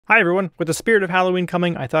Hi everyone, with the spirit of Halloween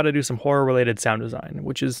coming, I thought I'd do some horror-related sound design,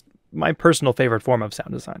 which is my personal favorite form of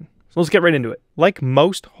sound design. So let's get right into it. Like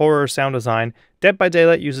most horror sound design, Dead by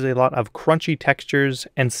Daylight uses a lot of crunchy textures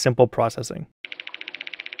and simple processing.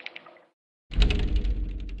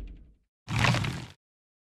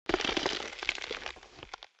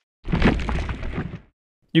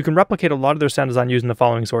 You can replicate a lot of their sound design using the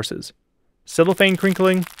following sources: cellophane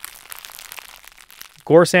crinkling,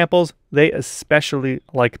 gore samples, they especially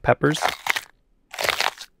like peppers,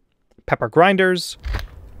 pepper grinders,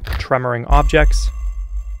 tremoring objects,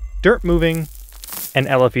 dirt moving, and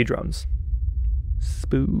LFE drones.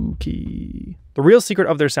 Spooky. The real secret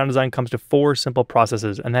of their sound design comes to 4 simple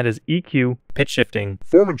processes, and that is EQ, pitch shifting,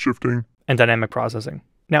 formant shifting, and dynamic processing.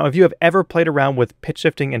 Now, if you have ever played around with pitch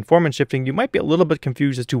shifting and formant shifting, you might be a little bit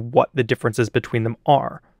confused as to what the differences between them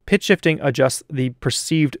are. Pitch shifting adjusts the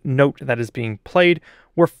perceived note that is being played,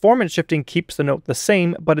 where formant shifting keeps the note the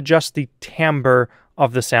same, but adjusts the timbre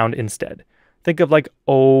of the sound instead. Think of like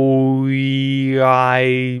O,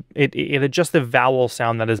 I, it adjusts the vowel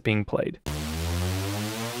sound that is being played.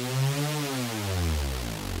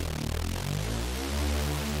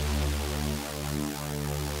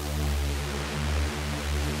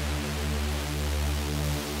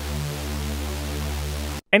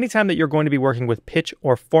 Anytime that you're going to be working with pitch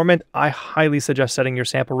or formant, I highly suggest setting your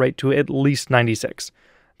sample rate to at least 96.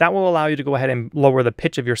 That will allow you to go ahead and lower the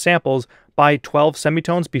pitch of your samples by 12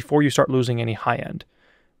 semitones before you start losing any high end.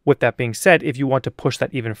 With that being said, if you want to push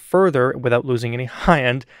that even further without losing any high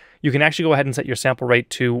end, you can actually go ahead and set your sample rate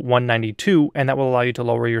to 192, and that will allow you to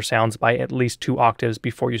lower your sounds by at least 2 octaves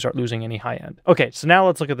before you start losing any high end. Okay, so now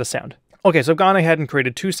let's look at the sound. Okay, so I've gone ahead and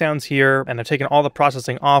created 2 sounds here, and I've taken all the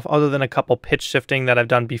processing off other than a couple pitch shifting that I've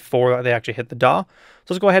done before they actually hit the DAW.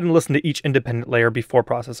 So let's go ahead and listen to each independent layer before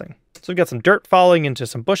processing. So we've got some dirt falling into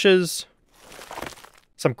some bushes,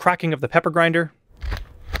 some cracking of the pepper grinder,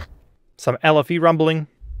 some LFE rumbling,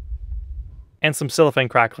 and some cellophane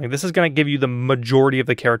crackling. This is going to give you the majority of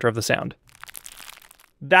the character of the sound.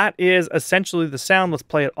 That is essentially the sound. Let's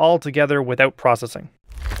play it all together without processing.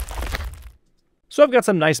 So I've got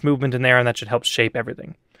some nice movement in there, and that should help shape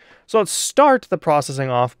everything. So let's start the processing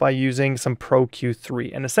off by using some Pro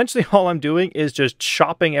Q3. And essentially all I'm doing is just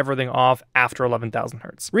chopping everything off after 11,000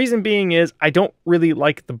 hertz. Reason being is I don't really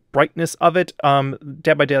like the brightness of it.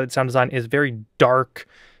 Dead by Daylight sound design is very dark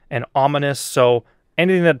and ominous. So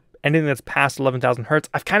anything that's past 11,000 hertz,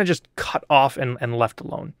 I've kind of just cut off and left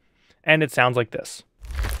alone. And it sounds like this.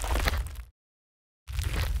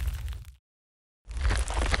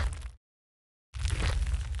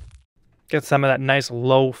 Get some of that nice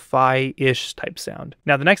lo-fi-ish type sound.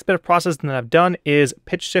 Now, the next bit of processing that I've done is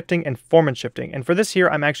pitch shifting and formant shifting. And for this here,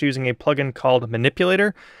 I'm actually using a plugin called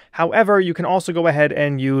Manipulator. However, you can also go ahead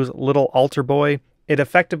and use Little Alter Boy. It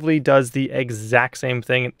effectively does the exact same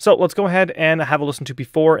thing. So let's go ahead and have a listen to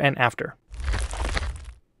before and after.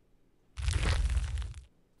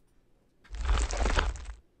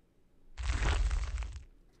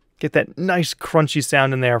 Get that nice crunchy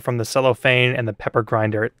sound in there from the cellophane and the pepper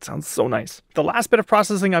grinder. It sounds so nice. The last bit of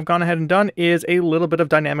processing I've gone ahead and done is a little bit of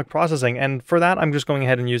dynamic processing. And for that, I'm just going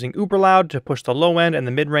ahead and using Uber Loud to push the low end and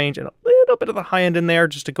the mid range and a little bit of the high end in there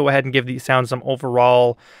just to go ahead and give the sound some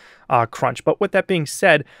overall crunch. But with that being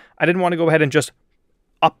said, I didn't want to go ahead and just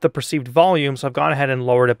up the perceived volume. So I've gone ahead and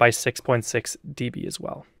lowered it by 6.6 dB as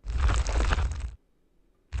well.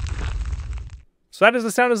 So that is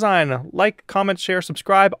the sound design. Like, comment, share,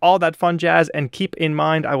 subscribe, all that fun jazz, and keep in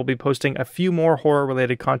mind I will be posting a few more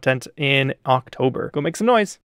horror-related content in October. Go make some noise.